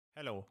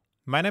Hello,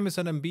 my name is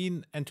Adam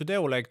Bean, and today I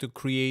would like to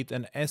create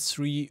an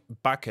S3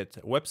 bucket,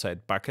 a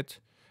website bucket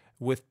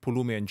with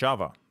Pulumi and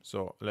Java.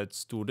 So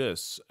let's do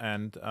this.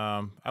 And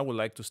I would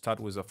like to start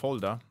with a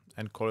folder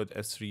and call it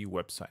S3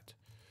 website.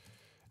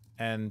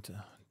 And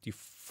the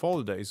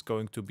folder is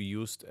going to be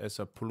used as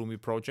a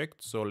Pulumi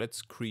project. So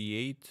let's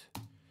create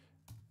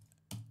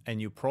a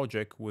new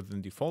project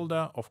within the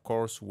folder, of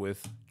course,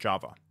 with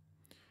Java.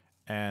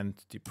 And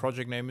the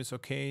project name is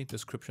okay.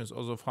 Description is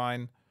also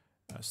fine.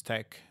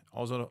 Stack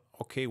also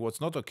okay.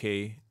 What's not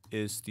okay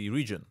is the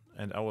region,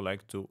 and I would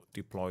like to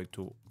deploy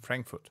to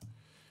Frankfurt.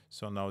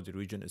 So now the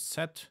region is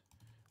set.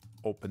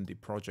 Open the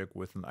project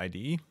with an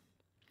IDE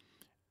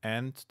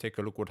and take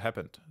a look what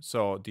happened.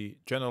 So the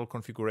general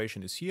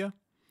configuration is here.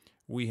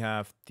 We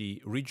have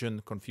the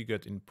region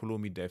configured in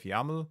Pulumi dev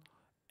YAML,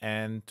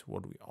 and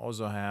what we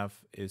also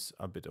have is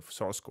a bit of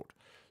source code.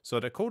 So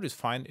the code is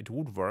fine, it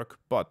would work,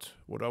 but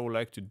what I would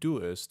like to do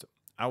is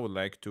I would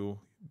like to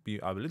be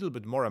a little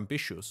bit more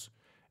ambitious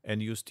and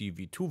use the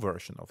V2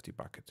 version of the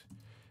bucket.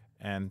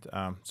 And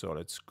so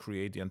let's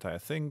create the entire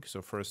thing.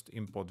 So first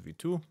import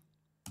V2.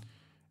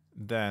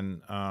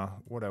 Then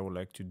what I would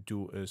like to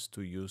do is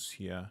to use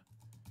here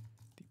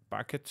the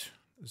bucket.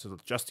 This is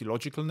just the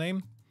logical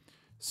name,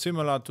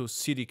 similar to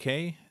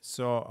CDK.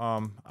 So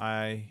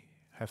I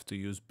have to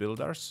use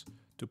builders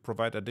to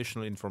provide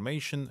additional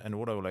information. And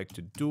what I would like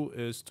to do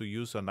is to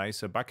use a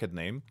nicer bucket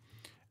name,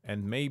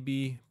 and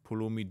maybe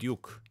Pulumi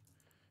Duke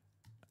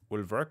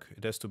will work.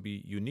 It has to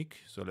be unique.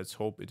 So let's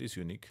hope it is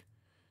unique.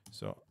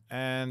 So,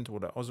 and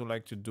what I also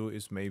like to do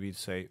is maybe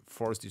say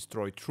force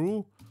destroy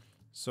true.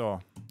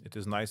 So it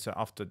is nicer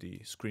after the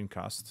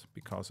screencast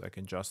because I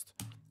can just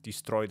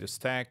destroy the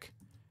stack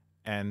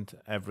and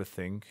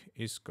everything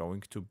is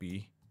going to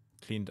be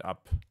cleaned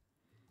up.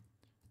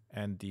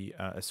 And the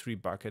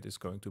S3 bucket is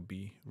going to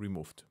be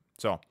removed.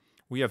 So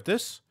we have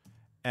this.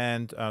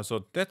 And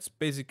so that's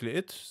basically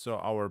it. So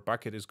our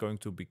bucket is going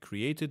to be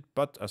created,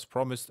 but as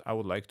promised, I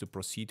would like to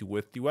proceed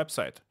with the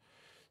website.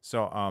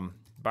 So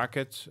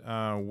bucket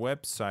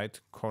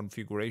website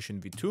configuration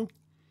v2,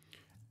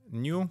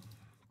 new.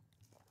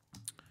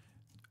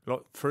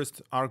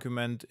 First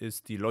argument is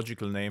the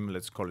logical name.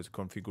 Let's call it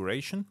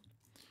configuration.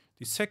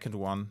 The second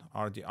one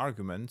are the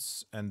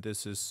arguments, and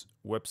this is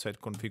website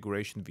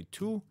configuration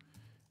v2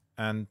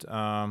 and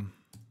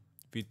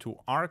v2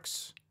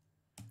 args.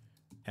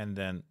 And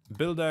then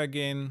builder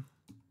again,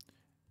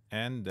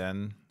 and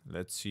then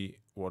let's see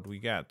what we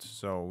get.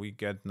 So we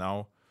get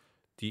now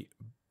the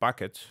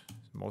bucket,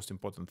 most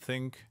important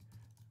thing,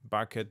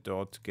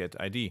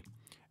 bucket.getID,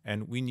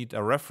 and we need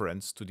a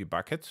reference to the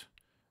bucket.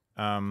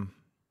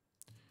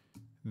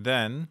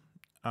 Then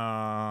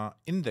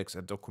index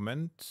a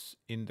document,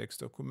 index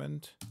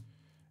document,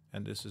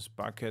 and this is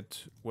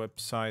bucket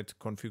website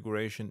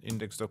configuration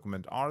index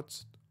document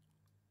args.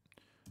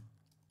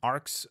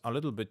 Args a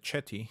little bit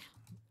chatty.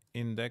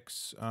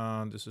 Index,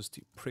 this is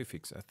the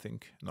prefix, I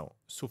think. No,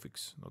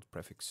 suffix, not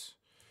prefix.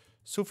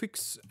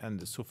 Suffix, and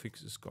the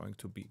suffix is going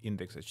to be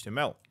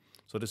index.html.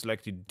 So this is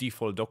like the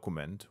default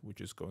document, which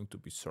is going to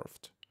be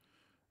served.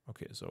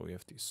 Okay, so we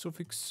have the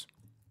suffix,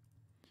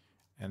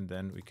 and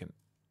then we can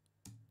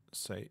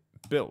say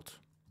build.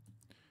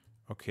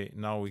 Okay,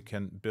 now we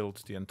can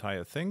build the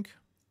entire thing.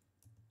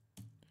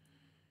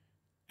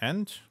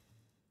 And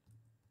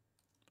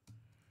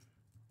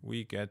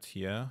we get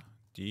here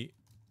the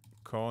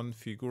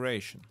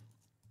configuration.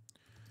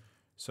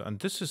 So, and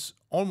this is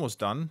almost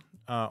done,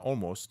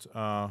 almost.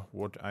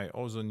 What I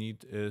also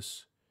need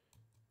is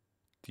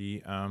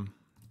the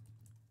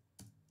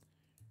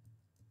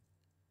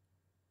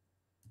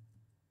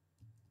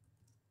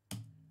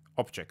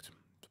object.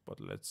 But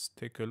let's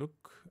take a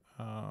look.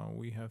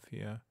 We have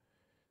here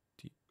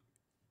the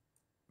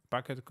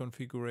bucket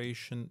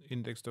configuration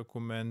index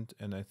document,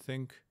 and I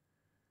think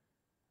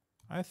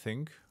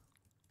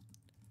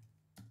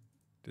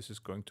this is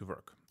going to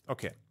work.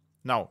 Okay,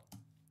 now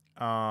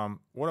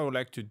what I would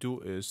like to do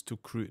is to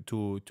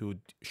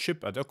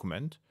ship a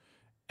document,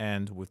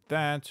 and with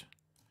that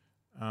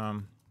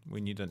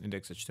we need an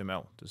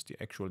index.html. This is the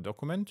actual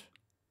document.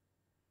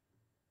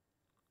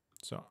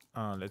 So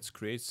let's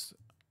create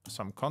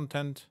some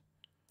content,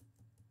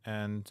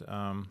 and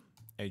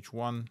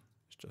h1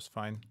 is just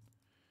fine,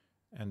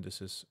 and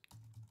this is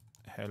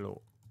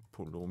hello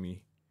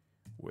Pulumi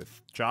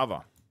with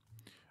Java.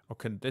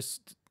 Okay,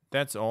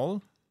 that's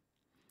all.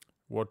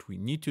 What we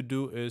need to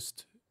do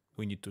is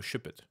we need to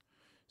ship it.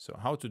 So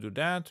how to do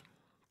that?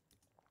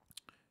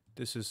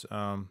 This is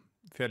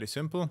fairly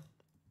simple.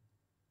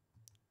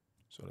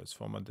 So let's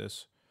format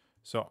this.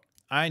 So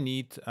I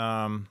need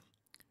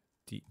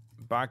the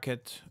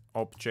bucket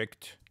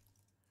object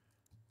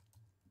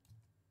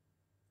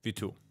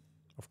v2,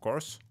 of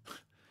course.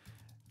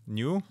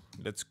 New,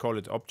 let's call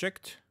it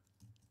object.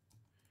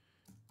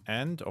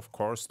 And of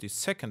course, the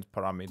second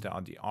parameter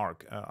are the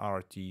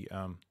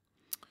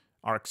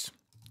args.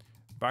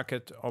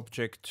 Bucket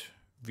object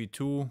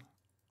v2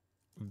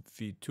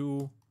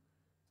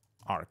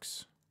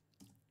 args.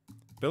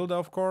 Builder,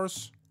 of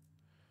course,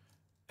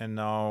 And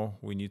now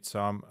we need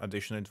some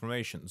additional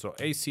information. So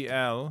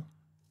ACL,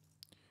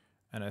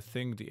 and I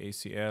think the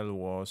ACL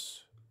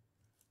was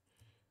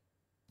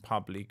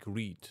public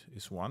read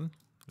is one.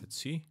 Let's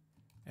see,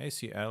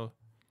 ACL,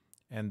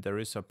 and there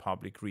is a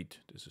public read.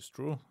 This is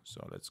true.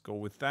 So let's go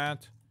with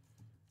that.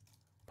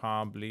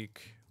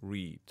 Public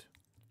read.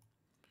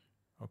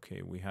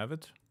 Okay, we have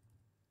it.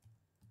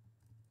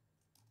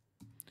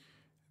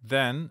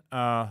 Then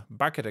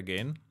bucket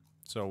again.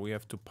 So we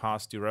have to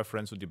pass the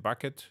reference to the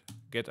bucket,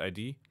 get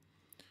ID,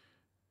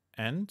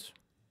 and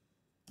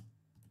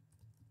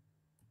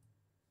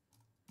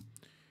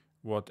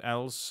what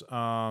else?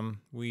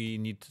 We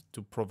need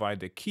to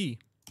provide a key,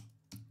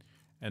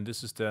 and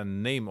this is the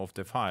name of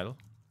the file.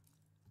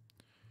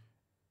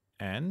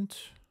 And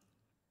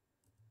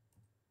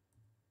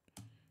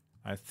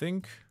I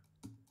think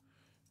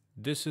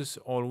this is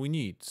all we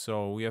need.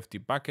 So we have the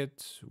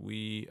bucket.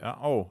 We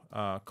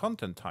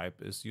content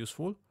type is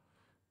useful.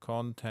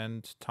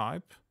 Content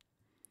type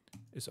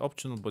is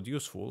optional but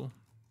useful,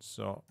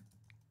 so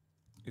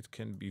it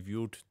can be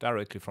viewed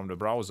directly from the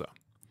browser.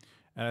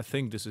 And I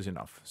think this is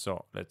enough.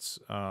 So let's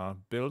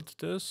build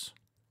this.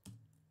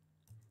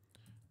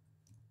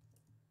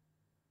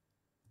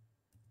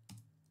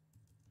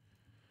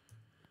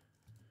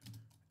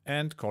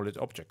 And call it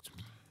object.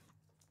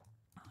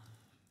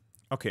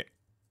 Okay,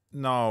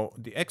 now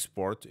the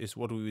export is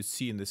what we will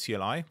see in the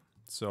CLI.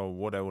 So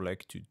what I would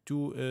like to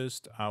do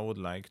is I would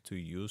like to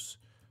use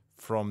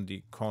from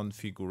the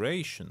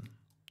configuration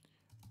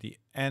the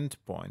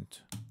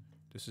endpoint.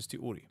 This is the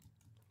URI.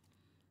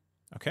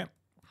 Okay.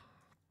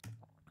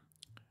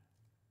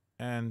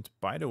 And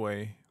by the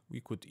way,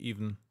 we could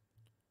even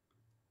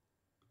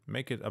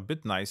make it a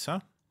bit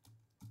nicer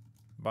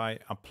by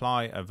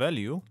apply a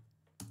value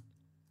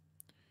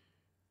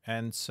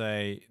and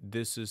say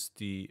this is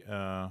the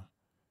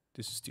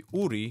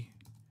URI,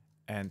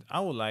 and I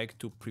would like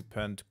to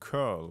prepend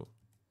curl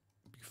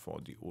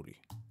before the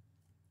URI.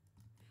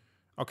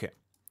 Okay,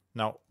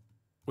 now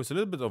with a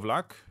little bit of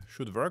luck,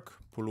 should work.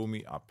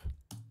 Pulumi up.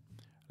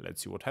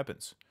 Let's see what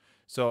happens.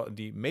 So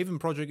the Maven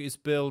project is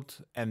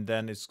built, and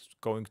then it's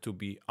going to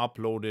be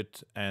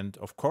uploaded, and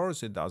of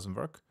course it doesn't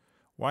work.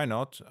 Why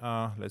not?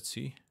 Let's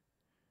see.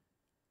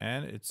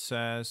 And it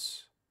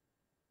says,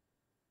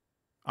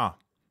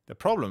 the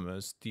problem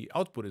is the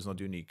output is not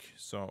unique.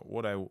 So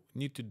what I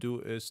need to do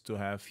is to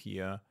have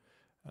here,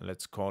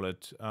 let's call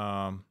it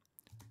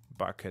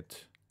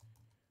bucket,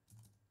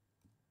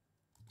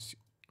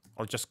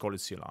 or just call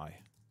it CLI.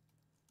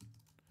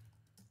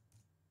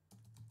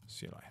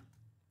 CLI.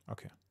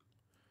 Okay.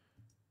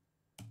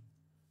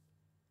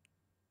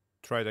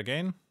 Try it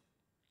again.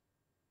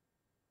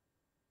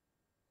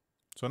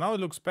 So now it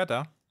looks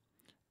better.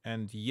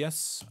 And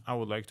yes, I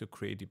would like to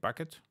create the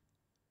bucket.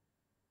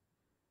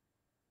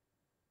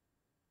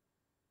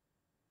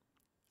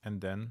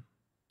 And then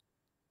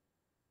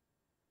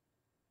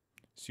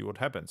see what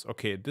happens.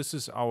 Okay, this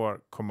is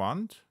our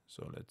command.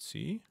 So let's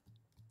see.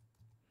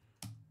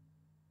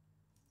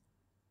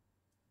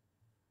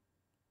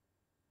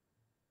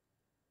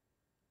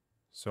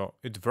 So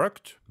it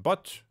worked,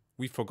 but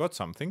we forgot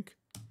something.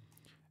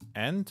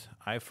 And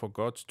I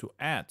forgot to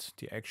add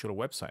the actual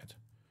website.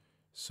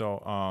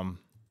 So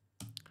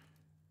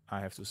I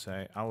have to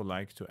say I would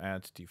like to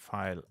add the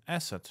file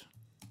asset.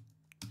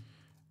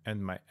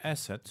 And my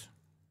asset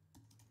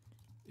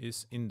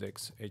is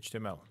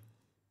index.html.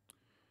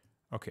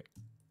 Okay,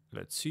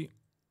 let's see.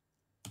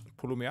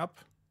 Pulumi up.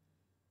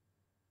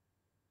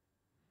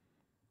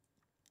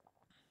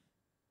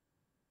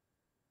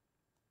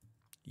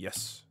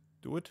 Yes,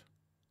 do it.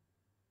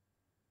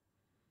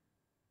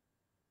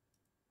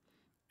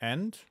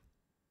 And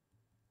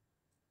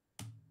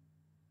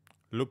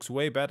looks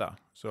way better.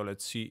 So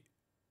let's see.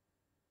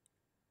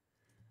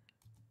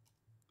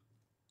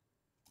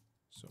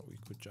 So we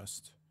could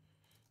just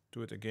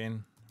do it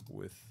again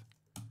with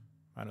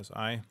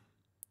 -i.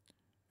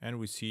 And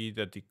we see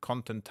that the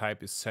content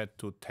type is set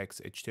to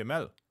text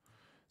HTML.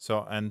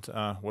 So, and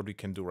what we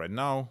can do right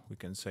now, we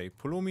can say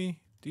Pulumi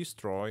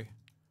destroy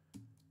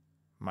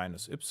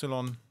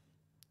 -y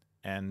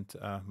and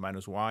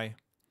 -y.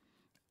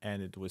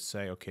 And it will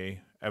say,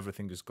 okay,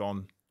 everything is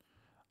gone.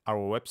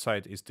 Our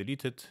website is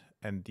deleted,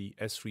 and the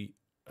S3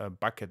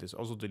 bucket is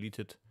also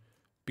deleted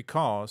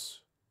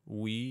because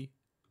we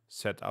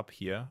set up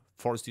here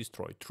force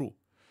destroy true.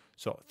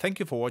 So thank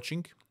you for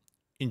watching.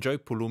 Enjoy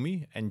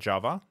Pulumi and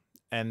Java.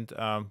 And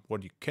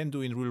what you can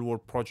do in real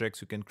world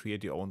projects, you can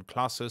create your own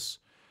classes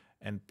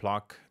and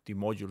plug the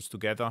modules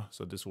together.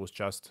 So this was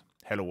just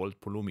Hello World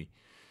Pulumi.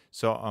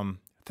 So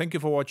thank you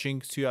for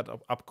watching. See you at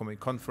upcoming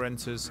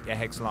conferences,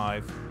 AirHacks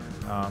Live,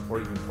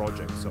 or even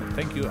projects. So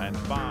thank you and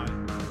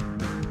bye.